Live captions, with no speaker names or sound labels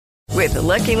With the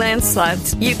Lucky Land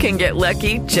Slots, you can get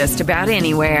lucky just about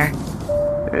anywhere.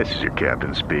 This is your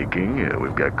captain speaking.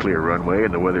 We've got clear runway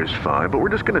and the weather's fine, but we're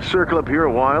just going to circle up here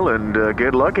a while and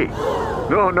get lucky.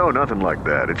 No, nothing like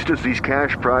that. It's just these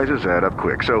cash prizes add up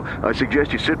quick. So I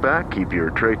suggest you sit back, keep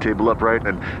your tray table upright,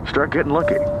 and start getting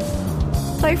lucky.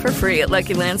 Play for free at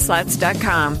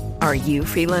LuckyLandSlots.com. Are you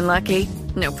feeling lucky?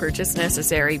 No purchase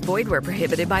necessary. Void where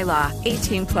prohibited by law.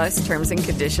 18 plus terms and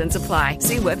conditions apply.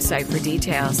 See website for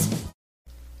details.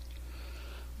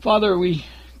 Father, we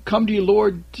come to you,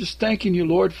 Lord, just thanking you,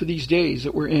 Lord, for these days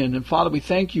that we're in. And Father, we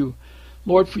thank you,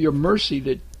 Lord, for your mercy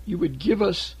that you would give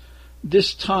us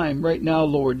this time right now,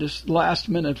 Lord, this last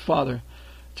minute, Father,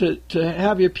 to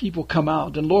have your people come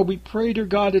out. And Lord, we pray, dear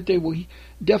God, that they will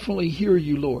definitely hear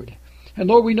you, Lord. And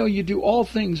Lord, we know you do all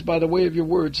things by the way of your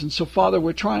words. And so, Father,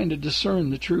 we're trying to discern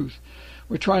the truth.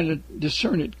 We're trying to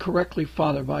discern it correctly,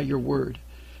 Father, by your word.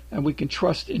 And we can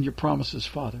trust in your promises,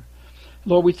 Father.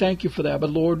 Lord, we thank you for that.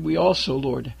 But Lord, we also,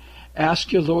 Lord,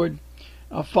 ask you, Lord,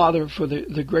 Father, for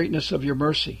the greatness of your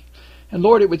mercy. And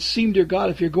Lord, it would seem, dear God,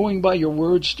 if you're going by your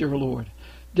words, dear Lord,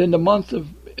 then the month of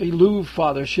Elul,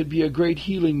 Father, should be a great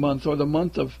healing month, or the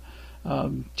month of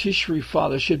Tishri,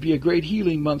 Father, should be a great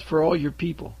healing month for all your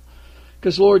people.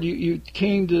 Because, Lord, you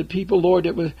came to the people, Lord,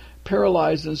 that were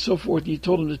paralyzed and so forth, and you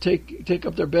told them to take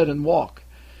up their bed and walk.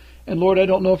 And, Lord, I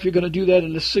don't know if you're going to do that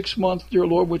in the 6th month, dear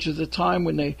Lord, which is the time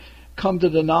when they come to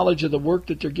the knowledge of the work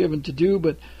that they're given to do.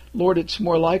 But, Lord, it's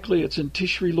more likely it's in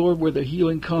Tishri, Lord, where the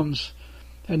healing comes.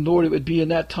 And, Lord, it would be in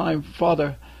that time,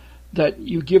 Father, that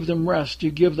you give them rest.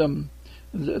 You give them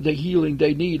the healing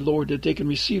they need, Lord, that they can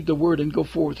receive the word and go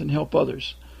forth and help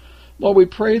others. Lord, we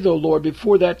pray, though, Lord,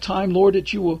 before that time, Lord,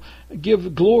 that you will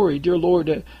give glory, dear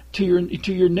Lord, to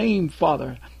your name,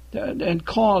 Father, and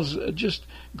cause just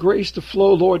grace to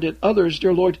flow, Lord, that others,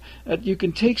 dear Lord, that you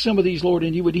can take some of these, Lord,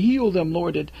 and you would heal them,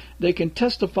 Lord, that they can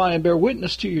testify and bear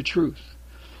witness to your truth.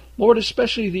 Lord,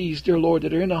 especially these, dear Lord,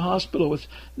 that are in the hospital with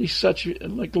these such,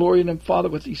 like Gloria and them, Father,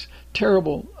 with these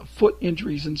terrible foot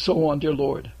injuries and so on, dear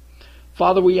Lord.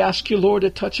 Father, we ask you, Lord, to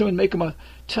touch them and make them a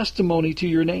testimony to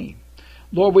your name.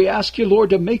 Lord, we ask you, Lord,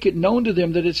 to make it known to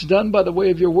them that it's done by the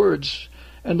way of your words.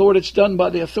 And, Lord, it's done by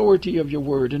the authority of your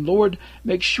word. And, Lord,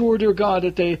 make sure, dear God,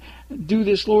 that they do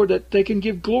this, Lord, that they can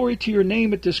give glory to your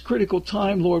name at this critical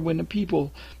time, Lord, when the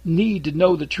people need to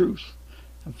know the truth.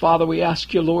 And, Father, we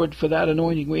ask you, Lord, for that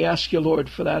anointing. We ask you,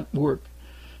 Lord, for that work.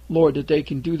 Lord, that they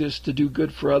can do this to do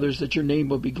good for others, that your name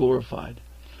will be glorified.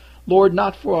 Lord,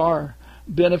 not for our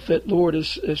benefit, Lord,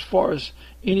 as far as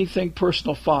anything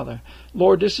personal, Father.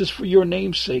 Lord, this is for your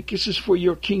name's sake. This is for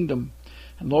your kingdom.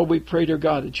 And Lord, we pray, dear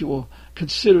God, that you will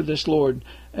consider this, Lord,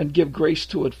 and give grace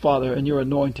to it, Father, and your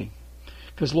anointing.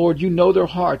 Because, Lord, you know their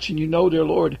hearts, and you know, dear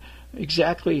Lord,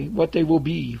 exactly what they will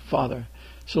be, Father.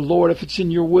 So, Lord, if it's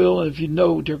in your will, and if you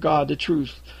know, dear God, the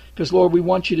truth, because, Lord, we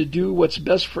want you to do what's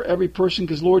best for every person,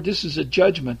 because, Lord, this is a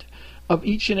judgment of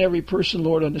each and every person,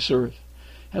 Lord, on this earth.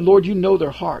 And Lord, you know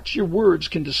their hearts. Your words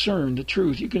can discern the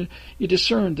truth. You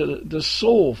discern the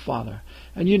soul, Father.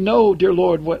 And you know, dear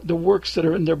Lord, what the works that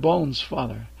are in their bones,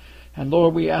 Father. And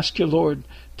Lord, we ask you, Lord,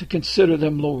 to consider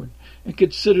them, Lord. And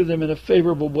consider them in a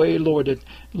favorable way, Lord. That,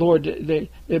 Lord, they've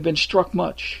been struck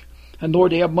much. And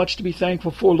Lord, they have much to be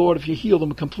thankful for, Lord, if you heal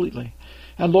them completely.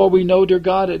 And Lord, we know, dear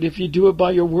God, that if you do it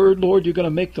by your word, Lord, you're going to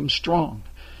make them strong.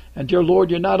 And dear Lord,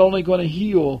 you're not only going to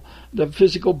heal the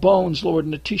physical bones, Lord,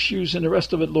 and the tissues and the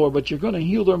rest of it, Lord, but you're going to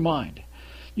heal their mind.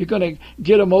 You're going to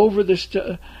get them over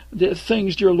the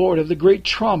things, dear Lord, of the great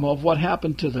trauma of what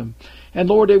happened to them. And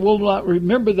Lord, they will not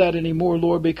remember that anymore,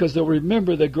 Lord, because they'll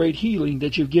remember the great healing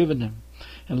that you've given them.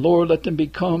 And Lord, let them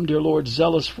become, dear Lord,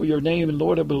 zealous for your name. And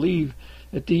Lord, I believe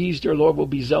that these, dear Lord, will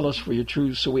be zealous for your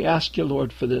truth. So we ask you,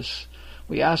 Lord, for this.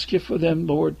 We ask you for them,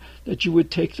 Lord, that you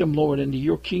would take them, Lord, into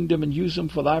your kingdom and use them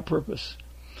for thy purpose.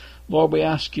 Lord, we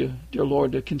ask you, dear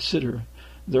Lord, to consider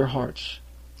their hearts.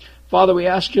 Father, we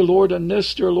ask you, Lord, on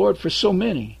this, dear Lord, for so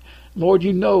many. Lord,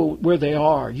 you know where they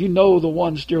are. You know the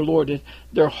ones, dear Lord, that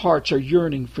their hearts are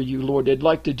yearning for you, Lord. They'd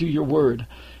like to do your word.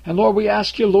 And Lord, we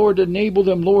ask you, Lord, to enable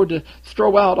them, Lord, to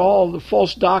throw out all the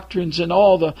false doctrines and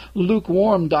all the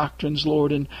lukewarm doctrines,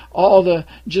 Lord, and all the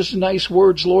just nice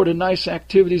words, Lord, and nice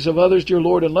activities of others, dear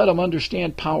Lord, and let them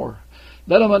understand power.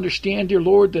 Let them understand, dear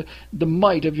Lord, the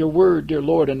might of your word, dear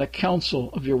Lord, and the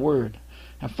counsel of your word.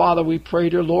 And Father, we pray,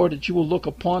 dear Lord, that you will look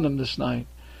upon them this night.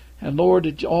 And Lord,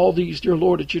 that all these, dear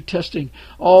Lord, that you're testing,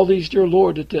 all these, dear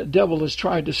Lord, that the devil has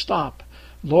tried to stop.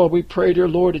 Lord, we pray, dear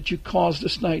Lord, that you cause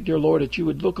this night, dear Lord, that you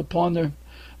would look upon them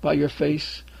by your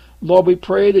face. Lord, we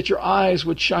pray that your eyes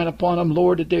would shine upon them,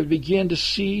 Lord, that they would begin to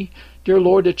see, dear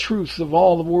Lord, the truth of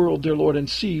all the world, dear Lord, and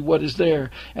see what is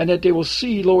there. And that they will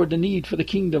see, Lord, the need for the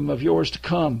kingdom of yours to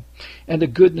come and the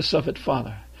goodness of it,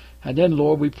 Father. And then,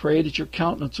 Lord, we pray that your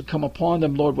countenance will come upon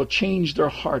them, Lord, will change their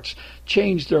hearts,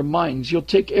 change their minds. You'll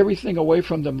take everything away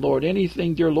from them, Lord.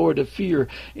 Anything, dear Lord, of fear.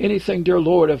 Anything, dear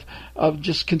Lord, of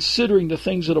just considering the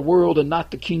things of the world and not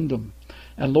the kingdom.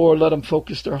 And, Lord, let them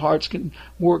focus their hearts and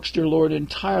works, dear Lord,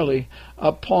 entirely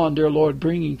upon, dear Lord,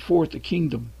 bringing forth the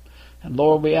kingdom. And,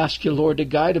 Lord, we ask you, Lord, to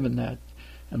guide them in that.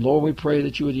 And, Lord, we pray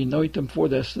that you would anoint them for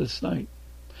this night.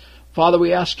 Father,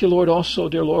 we ask you, Lord, also,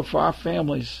 dear Lord, for our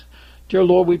families. Dear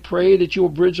Lord, we pray that you will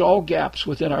bridge all gaps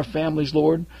within our families,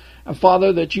 Lord. And,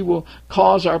 Father, that you will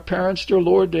cause our parents, dear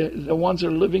Lord, the ones that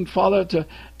are living, Father,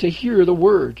 to hear the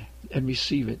word and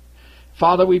receive it.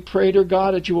 Father, we pray, dear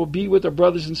God, that you will be with our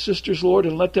brothers and sisters, Lord,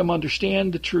 and let them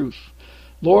understand the truth.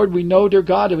 Lord, we know, dear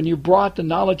God, that when you brought the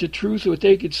knowledge of truth, that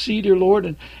they could see, dear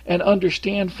Lord, and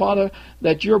understand, Father,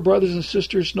 that your brothers and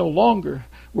sisters no longer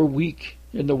were weak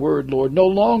in the word, Lord. No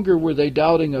longer were they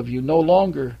doubting of you. No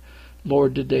longer,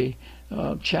 Lord, did they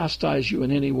chastise you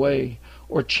in any way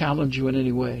or challenge you in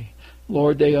any way.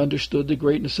 Lord, they understood the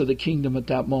greatness of the kingdom at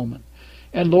that moment.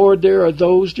 And Lord, there are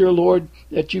those, dear Lord,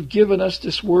 that you've given us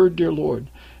this word, dear Lord.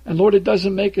 And Lord, it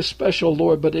doesn't make us special,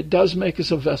 Lord, but it does make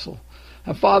us a vessel.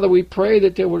 And Father, we pray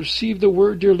that they will receive the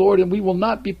word, dear Lord, and we will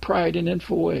not be pride in any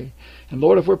way. And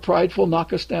Lord, if we're prideful,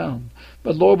 knock us down.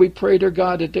 But Lord, we pray, dear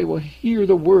God, that they will hear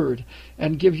the word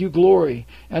and give you glory.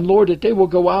 And Lord, that they will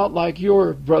go out like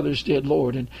your brothers did,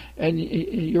 Lord, and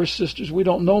your sisters. We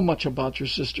don't know much about your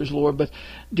sisters, Lord, but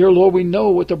dear Lord, we know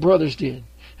what the brothers did.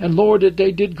 And Lord, that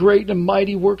they did great and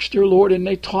mighty works, dear Lord, and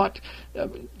they taught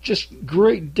just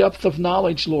great depth of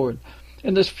knowledge, Lord.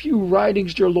 And this few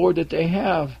writings, dear Lord, that they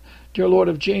have, dear Lord,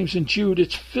 of James and Jude,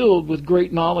 it's filled with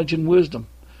great knowledge and wisdom.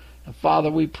 And Father,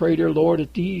 we pray, dear Lord,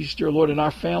 that these, dear Lord, and our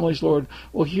families, Lord,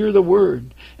 will hear the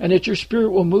word, and that your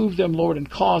Spirit will move them, Lord, and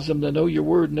cause them to know your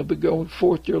word, and to be going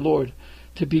forth, dear Lord,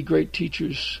 to be great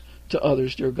teachers to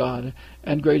others, dear God,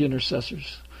 and great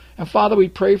intercessors. And Father, we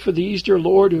pray for these, dear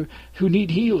Lord, who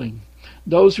need healing.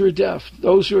 Those who are deaf,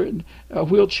 those who are in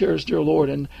wheelchairs, dear Lord,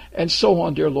 and so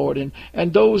on, dear Lord,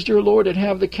 and those, dear Lord, that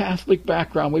have the Catholic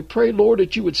background. We pray, Lord,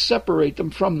 that you would separate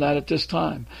them from that at this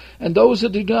time. And those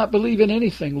that do not believe in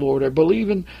anything, Lord, or believe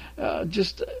in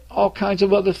just all kinds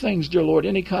of other things, dear Lord,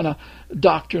 any kind of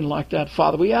doctrine like that,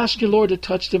 Father, we ask you, Lord, to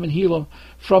touch them and heal them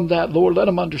from that, Lord. Let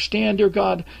them understand, dear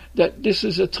God, that this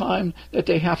is a time that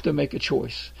they have to make a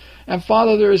choice. And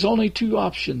Father, there is only two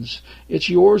options. It's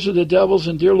yours or the devil's.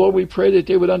 And dear Lord, we pray that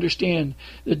they would understand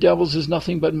the devil's is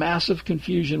nothing but massive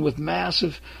confusion with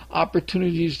massive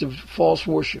opportunities to false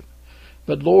worship.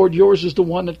 But Lord, yours is the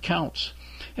one that counts.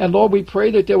 And Lord, we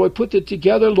pray that they would put it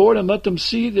together, Lord, and let them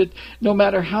see that no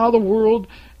matter how the world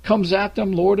comes at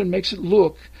them, Lord, and makes it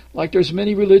look like there's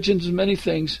many religions and many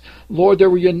things, Lord, they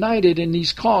were united in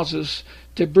these causes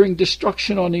to bring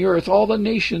destruction on the earth. All the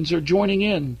nations are joining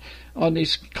in on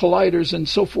these colliders and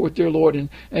so forth, dear Lord,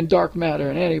 and dark matter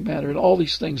and antimatter and all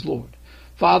these things, Lord.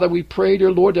 Father, we pray,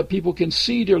 dear Lord, that people can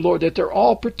see, dear Lord, that they're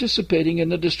all participating in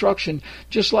the destruction,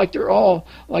 just like they're all,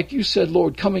 like you said,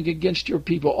 Lord, coming against your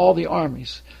people, all the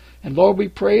armies. And Lord, we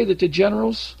pray that the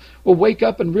generals will wake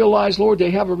up and realize, Lord,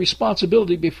 they have a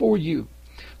responsibility before you.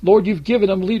 Lord, you've given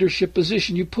them leadership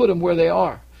position. You put them where they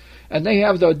are. And they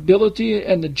have the ability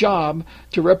and the job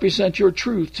to represent your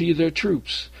truth to their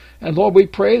troops. And Lord, we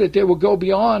pray that they will go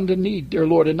beyond the need, dear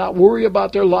Lord, and not worry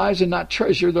about their lives and not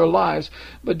treasure their lives,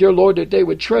 but, dear Lord, that they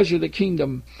would treasure the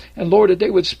kingdom. And Lord, that they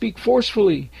would speak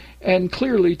forcefully and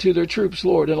clearly to their troops,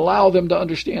 Lord, and allow them to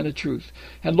understand the truth.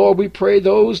 And Lord, we pray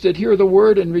those that hear the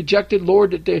word and reject it, Lord,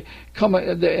 that they come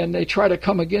and they try to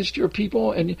come against your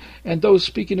people, and those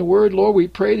speaking the word, Lord, we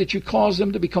pray that you cause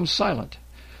them to become silent.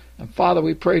 And Father,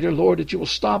 we pray, dear Lord, that you will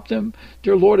stop them,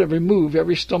 dear Lord, and remove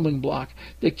every stumbling block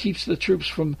that keeps the troops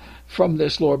from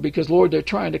this, Lord, because, Lord, they're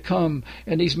trying to come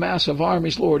in these massive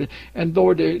armies, Lord, and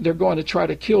Lord, they're going to try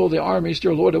to kill the armies,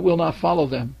 dear Lord, that will not follow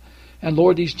them. And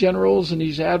Lord, these generals and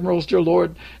these admirals, dear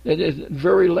Lord, at a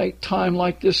very late time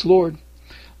like this, Lord,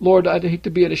 I'd hate to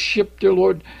be at a ship, dear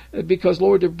Lord, because,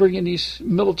 Lord, they're bringing these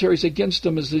militaries against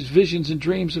them as these visions and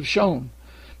dreams have shown.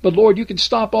 But, Lord, you can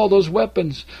stop all those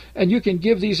weapons, and you can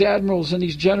give these admirals and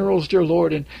these generals, dear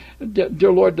Lord, and,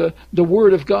 dear Lord, the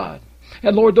word of God.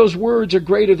 And, Lord, those words are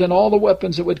greater than all the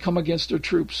weapons that would come against their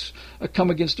troops, come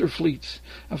against their fleets.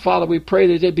 And, Father, we pray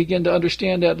that they begin to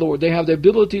understand that, Lord. They have the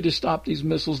ability to stop these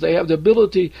missiles. They have the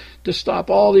ability to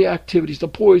stop all the activities, the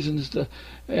poisons,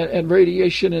 and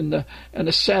radiation, and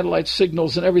the satellite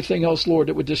signals and everything else, Lord,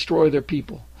 that would destroy their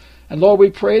people. And, Lord,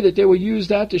 we pray that they will use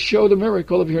that to show the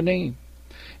miracle of your name.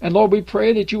 And Lord, we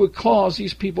pray that you would cause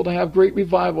these people to have great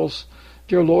revivals,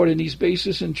 dear Lord, in these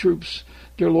bases and troops,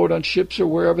 dear Lord, on ships or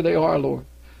wherever they are, Lord.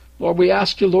 Lord, we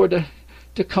ask you, Lord,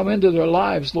 to come into their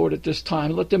lives, Lord, at this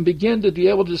time. Let them begin to be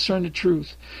able to discern the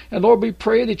truth. And Lord, we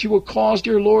pray that you will cause,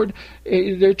 dear Lord,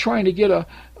 they're trying to get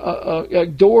a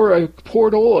door, a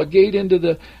portal, a gate into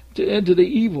the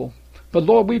evil. But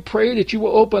Lord, we pray that you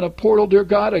will open a portal, dear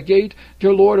God, a gate,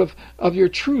 dear Lord, of your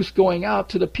truth going out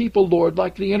to the people, Lord,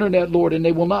 like the internet, Lord, and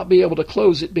they will not be able to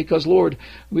close it because, Lord,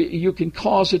 you can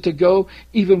cause it to go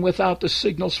even without the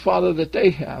signals, Father, that they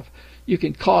have. You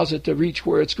can cause it to reach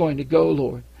where it's going to go,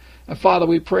 Lord. And Father,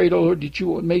 we pray, Lord, that you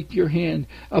will make your hand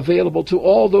available to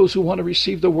all those who want to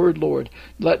receive the word, Lord.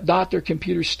 Let not their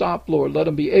computers stop, Lord. Let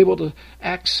them be able to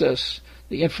access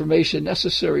the information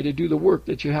necessary to do the work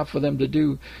that you have for them to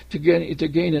do, to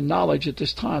gain a knowledge at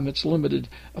this time. It's limited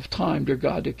of time, dear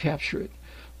God, to capture it.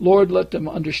 Lord, let them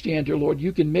understand, dear Lord,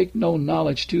 you can make known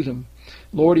knowledge to them.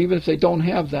 Lord, even if they don't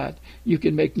have that, you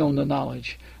can make known the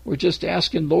knowledge. We're just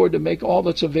asking, Lord, to make all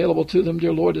that's available to them,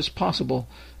 dear Lord, as possible,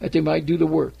 that they might do the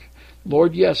work.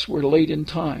 Lord, yes, we're late in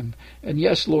time. And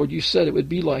yes, Lord, you said it would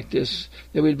be like this,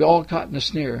 that we'd be all caught in a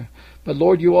snare. But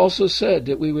Lord, you also said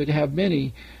that we would have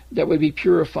many that would be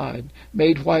purified,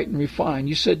 made white and refined.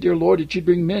 You said, dear Lord, that you'd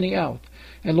bring many out.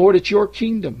 And Lord, it's your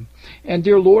kingdom. And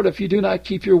dear Lord, if you do not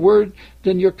keep your word,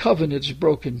 then your covenant is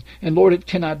broken. And Lord, it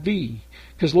cannot be.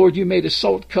 Because Lord, you made a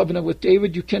salt covenant with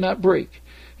David you cannot break.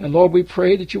 And Lord, we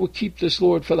pray that you will keep this,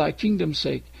 Lord, for thy kingdom's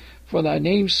sake, for thy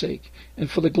name's sake,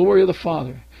 and for the glory of the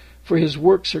Father. For his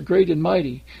works are great and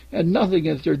mighty, and nothing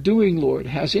that they're doing, Lord,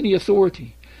 has any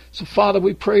authority. So, Father,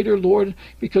 we pray, dear Lord,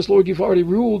 because, Lord, you've already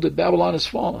ruled that Babylon has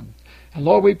fallen. And,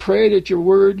 Lord, we pray that your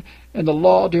word and the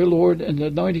law, dear Lord, and the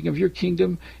anointing of your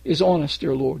kingdom is on us,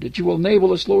 dear Lord, that you will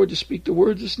enable us, Lord, to speak the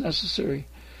words that's necessary.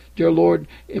 Dear Lord,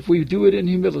 if we do it in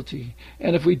humility,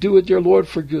 and if we do it, dear Lord,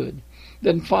 for good,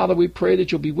 then, Father, we pray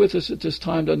that you'll be with us at this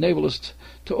time to enable us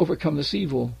to overcome this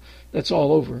evil that's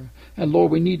all over. And,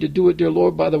 Lord, we need to do it, dear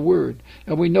Lord, by the word.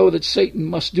 And we know that Satan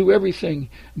must do everything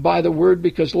by the word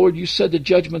because, Lord, you said the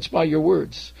judgment's by your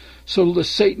words. So the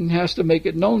Satan has to make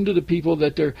it known to the people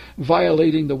that they're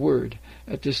violating the word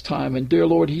at this time. And, dear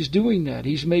Lord, he's doing that.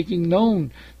 He's making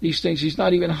known these things. He's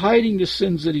not even hiding the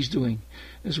sins that he's doing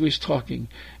as we're talking.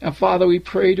 And, Father, we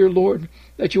pray, dear Lord,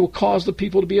 that you will cause the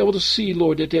people to be able to see,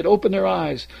 Lord, that they'd open their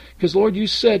eyes. Because, Lord, you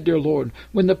said, dear Lord,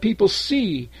 when the people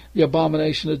see the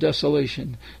abomination of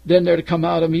desolation, then they're to come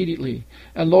out immediately.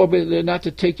 And, Lord, they're not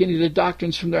to take any of the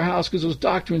doctrines from their house because those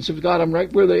doctrines have got them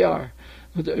right where they are.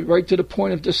 Right to the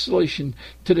point of desolation,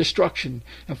 to destruction.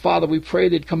 And Father, we pray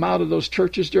they'd come out of those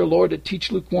churches, dear Lord, that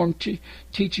teach lukewarm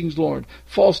teachings, Lord,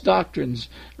 false doctrines,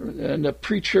 and the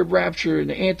pre-trib rapture, and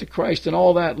the Antichrist, and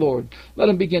all that, Lord. Let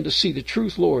them begin to see the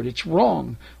truth, Lord. It's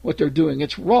wrong what they're doing.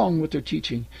 It's wrong what they're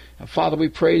teaching. And Father, we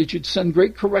pray that you'd send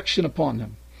great correction upon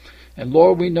them. And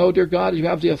Lord, we know, dear God, you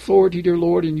have the authority, dear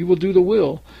Lord, and you will do the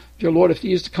will. Dear Lord, if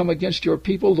he is to come against your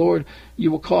people, Lord,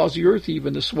 you will cause the earth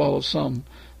even to swallow some.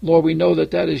 Lord, we know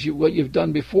that is what you've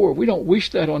done before. We don't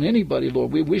wish that on anybody,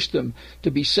 Lord. We wish them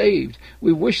to be saved.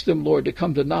 We wish them, Lord, to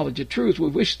come to knowledge of truth. We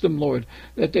wish them, Lord,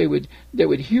 that they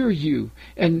would hear you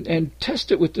and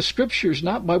test it with the scriptures,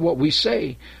 not by what we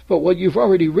say, but what you've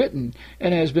already written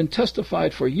and has been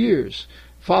testified for years.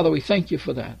 Father, we thank you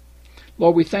for that.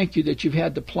 Lord, we thank you that you've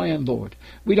had the plan, Lord.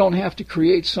 We don't have to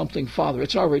create something, Father.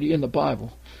 It's already in the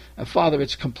Bible. And Father,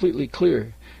 it's completely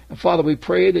clear. And Father, we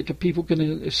pray that the people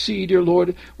can see, dear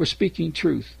Lord, we're speaking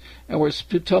truth. And we're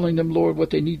telling them, Lord, what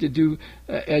they need to do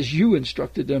as you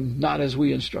instructed them, not as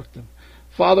we instruct them.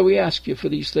 Father, we ask you for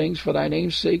these things, for thy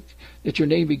name's sake, that your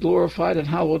name be glorified and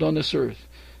hallowed on this earth.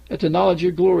 That the knowledge of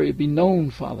your glory be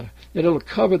known, Father, that it'll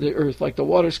cover the earth like the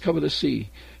waters cover the sea.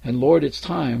 And Lord, it's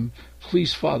time.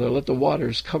 Please, Father, let the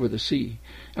waters cover the sea.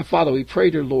 And Father, we pray,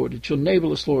 dear Lord, that you'll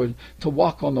enable us, Lord, to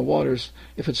walk on the waters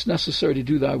if it's necessary to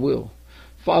do thy will.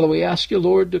 Father, we ask you,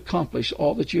 Lord, to accomplish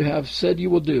all that you have said you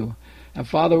will do. And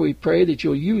Father, we pray that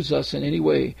you'll use us in any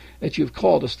way that you've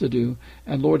called us to do,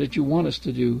 and Lord, that you want us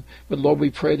to do. But Lord,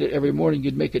 we pray that every morning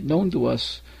you'd make it known to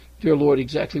us, dear Lord,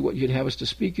 exactly what you'd have us to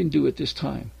speak and do at this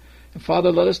time. And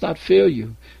Father, let us not fail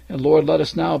you. And Lord, let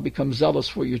us now become zealous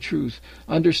for your truth,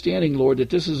 understanding, Lord, that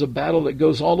this is a battle that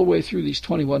goes all the way through these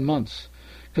 21 months.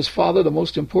 Because, Father, the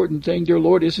most important thing, dear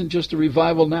Lord, isn't just a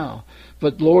revival now,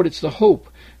 but, Lord, it's the hope,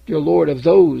 dear Lord, of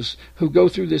those who go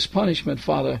through this punishment,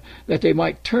 Father, that they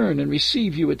might turn and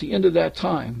receive you at the end of that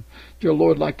time. Dear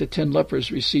Lord, like the 10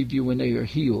 lepers received you when they are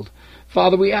healed.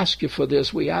 Father, we ask you for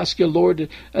this. We ask you, Lord, to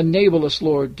enable us,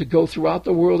 Lord, to go throughout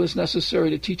the world as necessary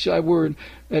to teach thy word,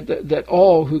 that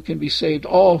all who can be saved,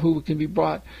 all who can be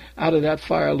brought out of that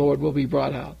fire, Lord, will be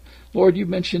brought out. Lord, you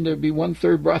mentioned there'd be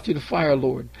 1/3 brought through the fire,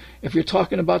 Lord. If you're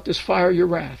talking about this fire, your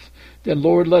wrath, then,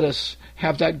 Lord, let us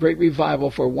have that great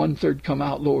revival for 1/3 come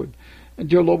out, Lord. And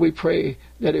dear Lord, we pray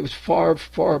that it was far,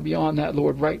 far beyond that,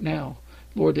 Lord, right now.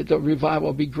 Lord, that the revival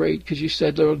will be great, because you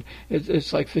said, Lord,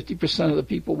 it's like 50% of the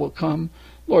people will come.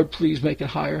 Lord, please make it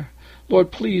higher.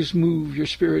 Lord, please move your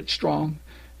spirit strong.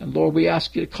 And Lord, we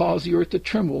ask you to cause the earth to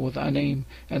tremble with thy name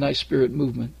and thy spirit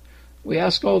movement. We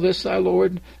ask all this, thy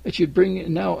Lord, that you'd bring it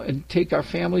now and take our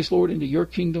families, Lord, into your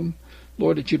kingdom.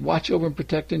 Lord, that you'd watch over and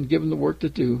protect and give them the work to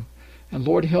do. And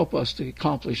Lord, help us to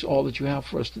accomplish all that you have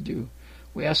for us to do.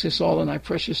 We ask this all in thy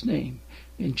precious name.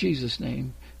 In Jesus'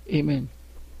 name, amen.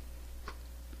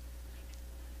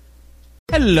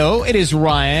 Hello, it is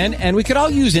Ryan, and we could all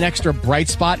use an extra bright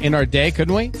spot in our day,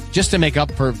 couldn't we? Just to make up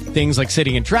for things like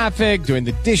sitting in traffic, doing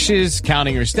the dishes,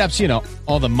 counting your steps, you know,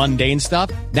 all the mundane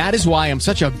stuff. That is why I'm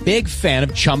such a big fan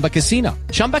of Chumba Casino.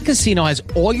 Chumba Casino has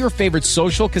all your favorite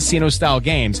social casino-style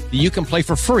games that you can play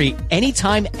for free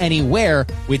anytime, anywhere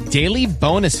with daily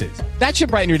bonuses. That should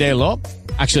brighten your day a little.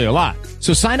 Actually, a lot.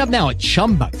 So sign up now at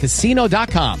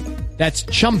ChumbaCasino.com. That's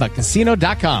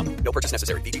ChumbaCasino.com. No purchase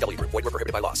necessary. VGW Group. Void where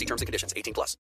prohibited by law. See terms and conditions. 18+.